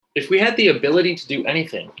If we had the ability to do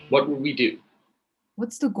anything, what would we do?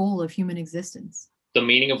 What's the goal of human existence? The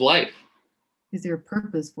meaning of life, Is there a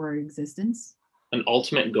purpose for our existence? an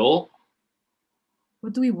ultimate goal.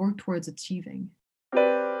 What do we work towards achieving?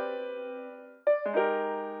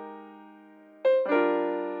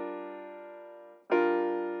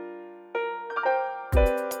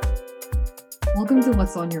 Welcome to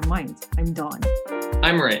What's on Your Mind. I'm Dawn.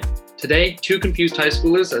 I'm Ray. Today, two confused high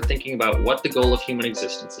schoolers are thinking about what the goal of human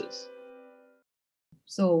existence is.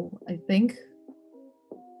 So, I think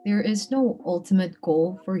there is no ultimate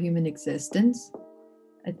goal for human existence.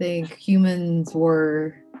 I think humans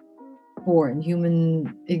were born.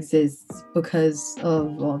 Human exists because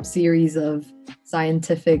of a series of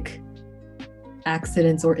scientific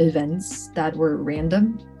accidents or events that were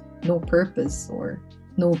random, no purpose or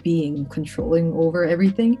no being controlling over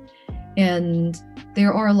everything. And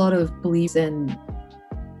there are a lot of beliefs and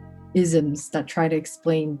isms that try to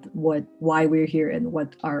explain why we're here and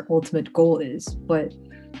what our ultimate goal is. But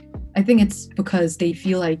I think it's because they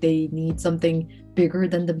feel like they need something bigger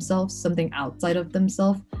than themselves, something outside of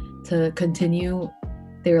themselves to continue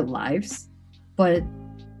their lives. But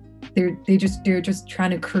they're just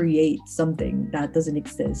trying to create something that doesn't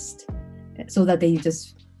exist so that they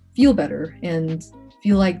just feel better and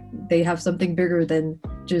feel like they have something bigger than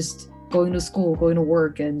just going to school, going to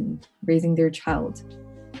work, and raising their child.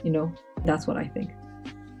 That's what I think.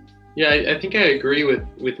 Yeah, I think I agree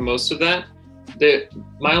with most of that.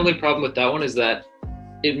 My only problem with that one is that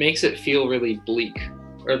it makes it feel really bleak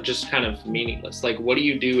or just kind of meaningless. Like, what do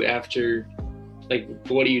you do after? Like,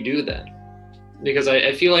 what do you do then? Because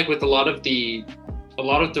I feel like with a lot of the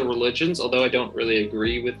religions, although I don't really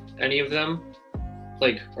agree with any of them,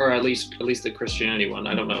 like, or at least the Christianity one.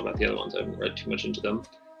 I don't know about the other ones. I haven't read too much into them,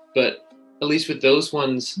 but at least with those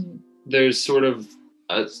ones, there's sort of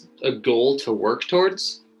a goal to work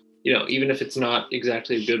towards. Even if it's not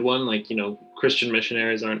exactly a good one, like, Christian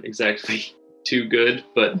missionaries aren't exactly too good,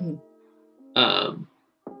 but I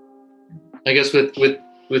guess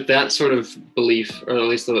with that sort of belief, or at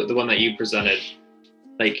least the one that you presented,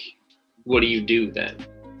 like, what do you do then?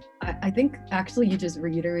 I think actually you just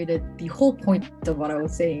reiterated the whole point of what I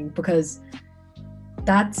was saying, because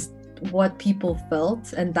that's what people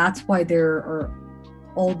felt, and that's why there are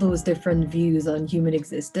all those different views on human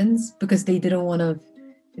existence, because they didn't want to.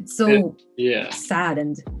 It's so sad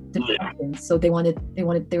and depressing. So they were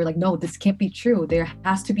like, no, this can't be true. There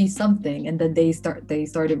has to be something. And then they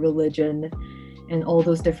started religion and all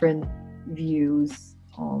those different views.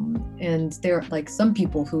 And there are like some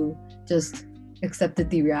people who just accepted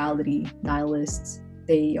the reality, nihilists.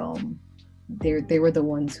 They were the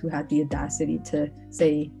ones who had the audacity to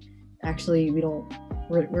say, actually,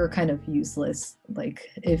 we're kind of useless. Like,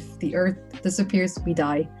 if the earth disappears, we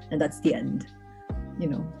die, and that's the end.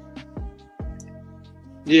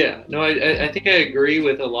 Yeah, no, I think I agree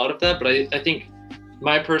with a lot of that, but I think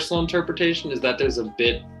my personal interpretation is that there's I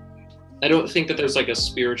don't think that there's like a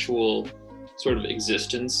spiritual sort of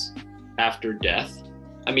existence after death.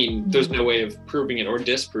 I mean, there's no way of proving it or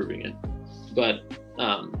disproving it, but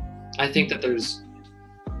I think that there's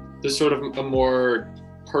sort of a more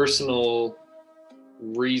personal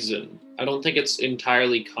reason. I don't think it's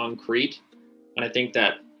entirely concrete, and I think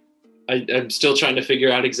that I'm still trying to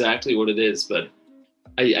figure out exactly what it is, but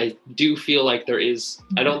I do feel like there is.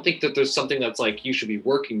 I don't think that there's something that's like you should be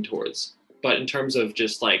working towards, but in terms of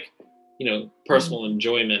just like, personal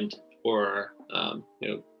enjoyment or,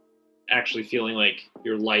 actually feeling like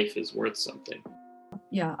your life is worth something.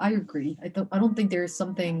 Yeah, I agree. I don't think there's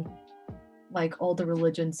something like all the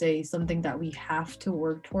religions say, something that we have to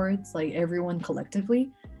work towards, like everyone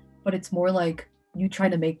collectively, but it's more like you try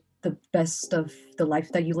to make the best of the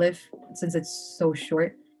life that you live, since it's so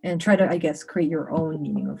short, and try to, I guess, create your own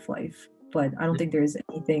meaning of life. But I don't think there's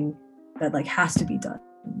anything that like has to be done.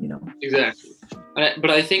 Exactly.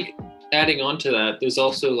 But I think adding on to that, there's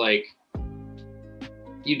also like,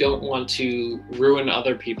 you don't want to ruin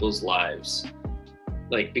other people's lives,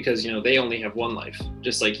 like, because they only have one life,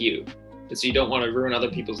 just like you. And so you don't want to ruin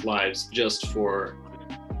other people's lives just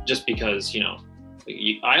because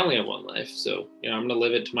I only have one life, so I'm gonna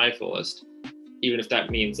live it to my fullest, even if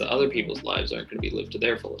that means that other people's lives aren't going to be lived to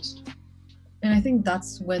their fullest. And I think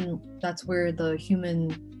that's where the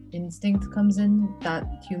human instinct comes in, that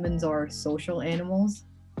humans are social animals.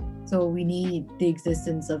 So we need the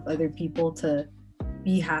existence of other people to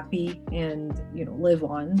be happy and live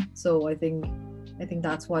on. So I think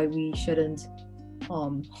that's why we shouldn't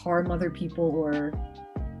harm other people or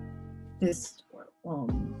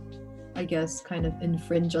I guess kind of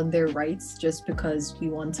infringe on their rights just because we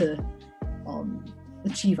want to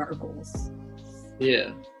achieve our goals.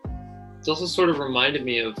 Yeah. it's also sort of reminded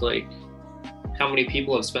me of like how many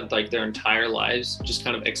people have spent like their entire lives just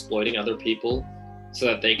kind of exploiting other people so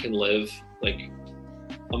that they can live like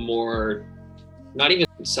a more, not even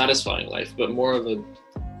satisfying life, but more of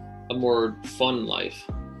a more fun life,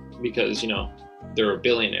 because they're a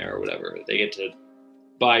billionaire or whatever. They get to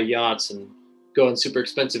buy yachts and go on super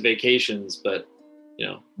expensive vacations, but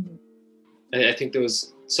I think there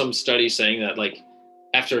was some study saying that like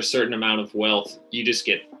after a certain amount of wealth, you just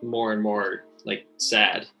get more and more like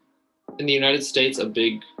sad. In the United States,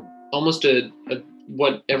 almost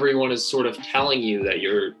what everyone is sort of telling you that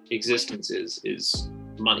your existence is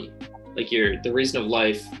money. Like the reason of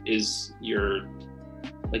life is your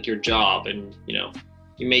job, and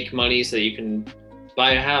you make money so that you can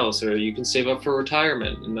buy a house or you can save up for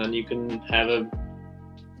retirement, and then you can have a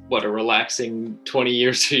relaxing 20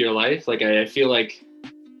 years of your life. Like I feel like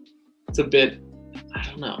it's a bit, I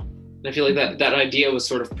don't know. I feel like that idea was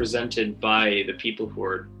sort of presented by the people who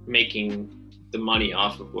are making the money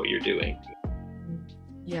off of what you're doing.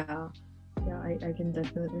 Yeah, I can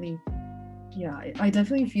definitely, I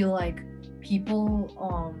definitely feel like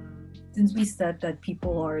people, since we said that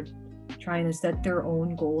people are trying to set their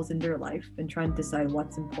own goals in their life and trying to decide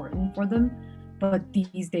what's important for them, but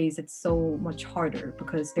these days it's so much harder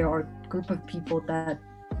because there are a group of people that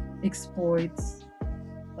exploits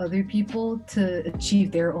other people to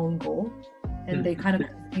achieve their own goal, and they kind of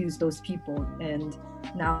confuse those people. And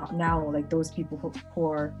now like those people who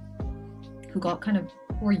were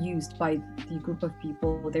used by the group of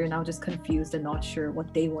people, they're now just confused and not sure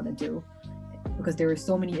what they want to do, because there is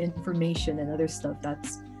so many information and other stuff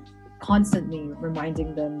that's constantly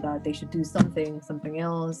reminding them that they should do something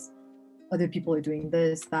else. Other people are doing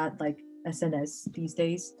this, that, like SNS these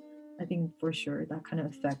days. I think for sure that kind of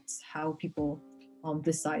affects how people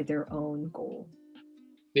decide their own goal.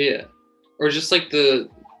 Yeah, or just like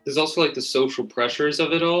there's also like the social pressures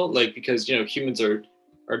of it all, like because humans are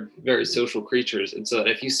very social creatures, and so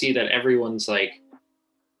if you see that everyone's like,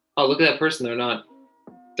 oh, look at that person,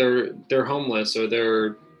 they're homeless or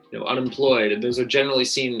they're unemployed, and those are generally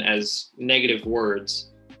seen as negative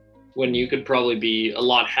words, when you could probably be a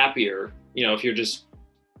lot happier if you're just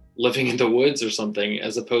living in the woods or something,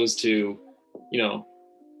 as opposed to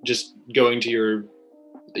just going to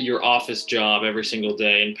your office job every single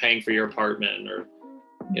day and paying for your apartment, or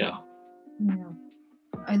Yeah.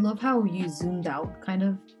 I love how you zoomed out kind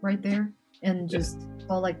of right there and just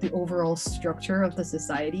saw like the overall structure of the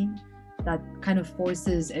society that kind of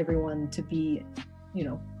forces everyone to be,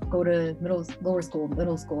 go to lower school,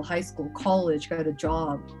 middle school, high school, college, get a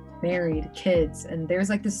job, married, kids, and there's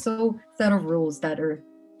like this set of rules that are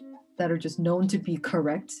just known to be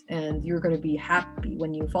correct, and you're going to be happy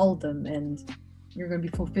when you follow them, and you're going to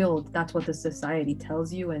be fulfilled. That's what the society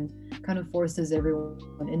tells you, and kind of forces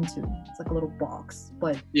everyone into. It's like a little box.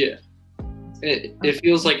 But yeah, it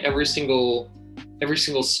feels like every single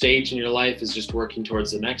stage in your life is just working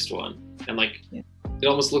towards the next one, and like it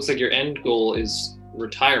almost looks like your end goal is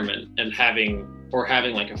retirement and having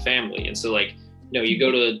like a family. And so like you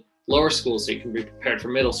go to lower school so you can be prepared for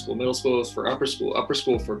middle school is for upper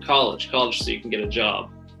school for college so you can get a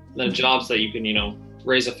job, and then jobs that you can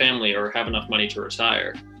raise a family or have enough money to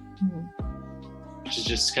retire. Which is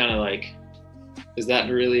just kind of like, is that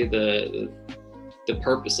really the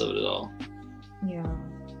purpose of it all? Yeah.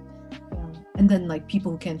 And then like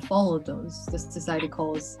people who can't follow those, the society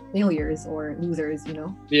calls failures or losers,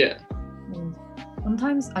 Yeah. And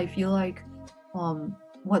sometimes I feel like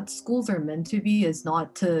what schools are meant to be is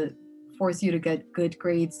not to force you to get good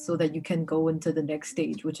grades so that you can go into the next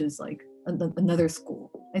stage, which is like another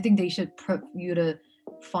school. I think they should prep you to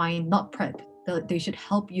they should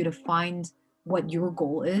help you to find what your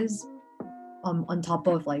goal is, on top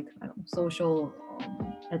of like, I don't know, social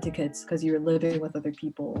etiquettes, because you're living with other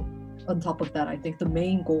people. On top of that, I think the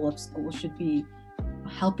main goal of school should be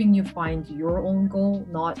helping you find your own goal,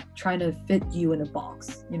 not trying to fit you in a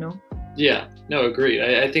box, Yeah, no, agreed.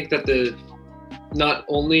 I think that not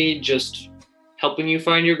only just helping you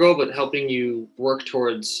find your goal, but helping you work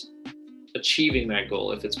towards achieving that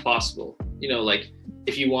goal if it's possible. Like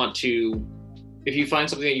if you find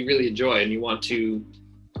something that you really enjoy and you want to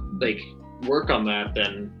like work on that,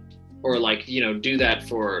 then, or like do that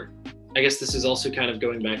for, I guess this is also kind of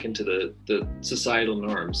going back into the societal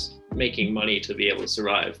norms, making money to be able to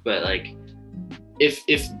survive. But like if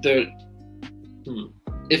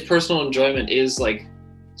personal enjoyment is like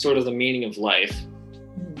sort of the meaning of life,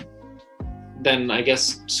 then I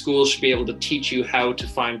guess schools should be able to teach you how to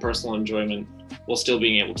find personal enjoyment while still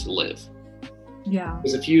being able to live. Yeah.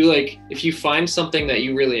 Because if you find something that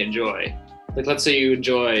you really enjoy, like let's say you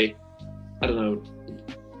enjoy, I don't know,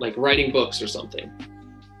 like writing books or something.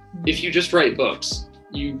 If you just write books,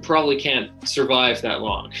 you probably can't survive that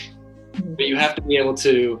long. But you have to be able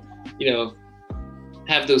to,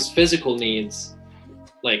 have those physical needs,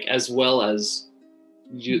 like as well as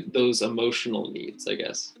those emotional needs, I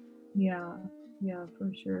guess. Yeah,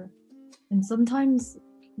 for sure. And sometimes,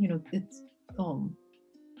 it's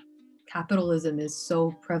capitalism is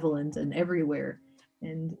so prevalent and everywhere,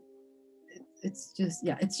 and it's just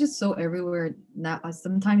so everywhere now. I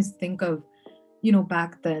sometimes think of,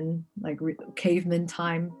 back then, like caveman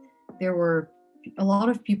time, there were a lot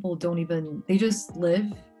of people they just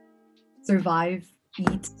live, survive,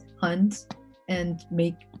 eat, hunt, and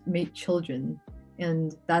make children,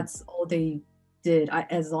 and that's all they did.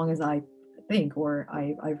 As long as I think, or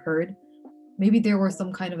I've heard, maybe there was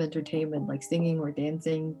some kind of entertainment like singing or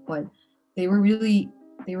dancing, but they were really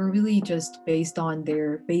just based on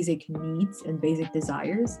their basic needs and basic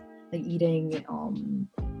desires, like eating,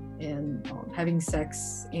 and having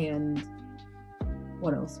sex, and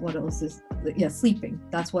what else is, sleeping.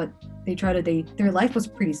 That's what they try to their life was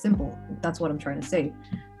pretty simple. That's what I'm trying to say.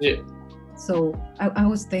 Yeah. So I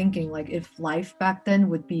was thinking, like, if life back then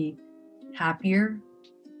would be happier,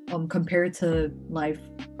 compared to life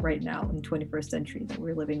right now in 21st century that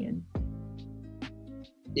we're living in.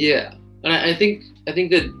 Yeah, and I think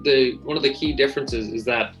that the one of the key differences is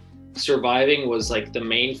that surviving was like the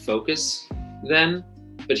main focus then,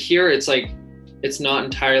 but here it's like it's not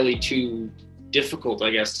entirely too difficult, I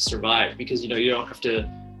guess, to survive, because you don't have to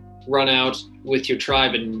run out with your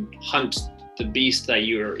tribe and hunt the beast that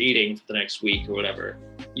you're eating for the next week or whatever.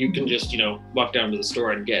 You can just walk down to the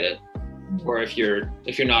store and get it. Or if you're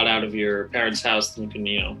not out of your parents' house, then you can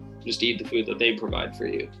just eat the food that they provide for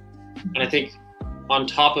you. And I think on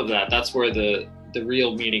top of that, that's where the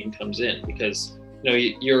real meaning comes in, because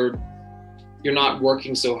you're not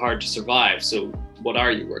working so hard to survive. So what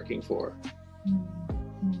are you working for?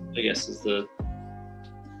 I guess is the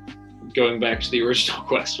going back to the original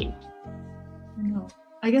question. No,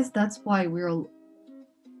 I guess that's why we were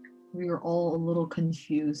all a little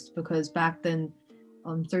confused, because back then,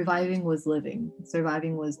 surviving was living.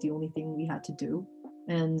 Surviving was the only thing we had to do.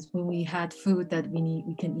 And when we had food that we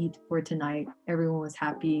can eat for tonight, everyone was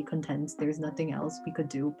happy, content. There's nothing else we could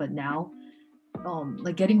do. But now,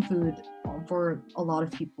 like getting food, for a lot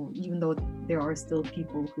of people, even though there are still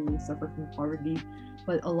people who suffer from poverty,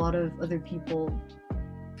 but a lot of other people,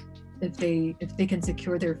 if they can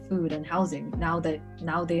secure their food and housing, now they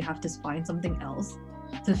have to find something else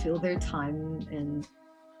to fill their time. And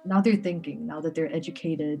now they're thinking, now that they're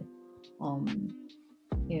educated, and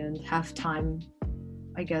have time,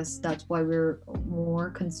 I guess that's why we're more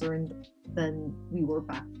concerned than we were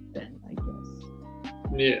back then, I guess.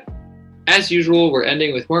 Yeah. As usual, we're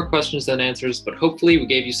ending with more questions than answers, but hopefully we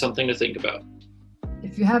gave you something to think about.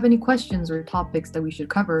 If you have any questions or topics that we should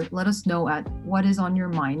cover, let us know at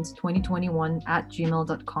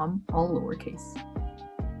whatisonyourminds2021@gmail.com, all lowercase.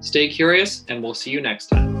 Stay curious, and we'll see you next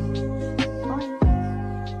time.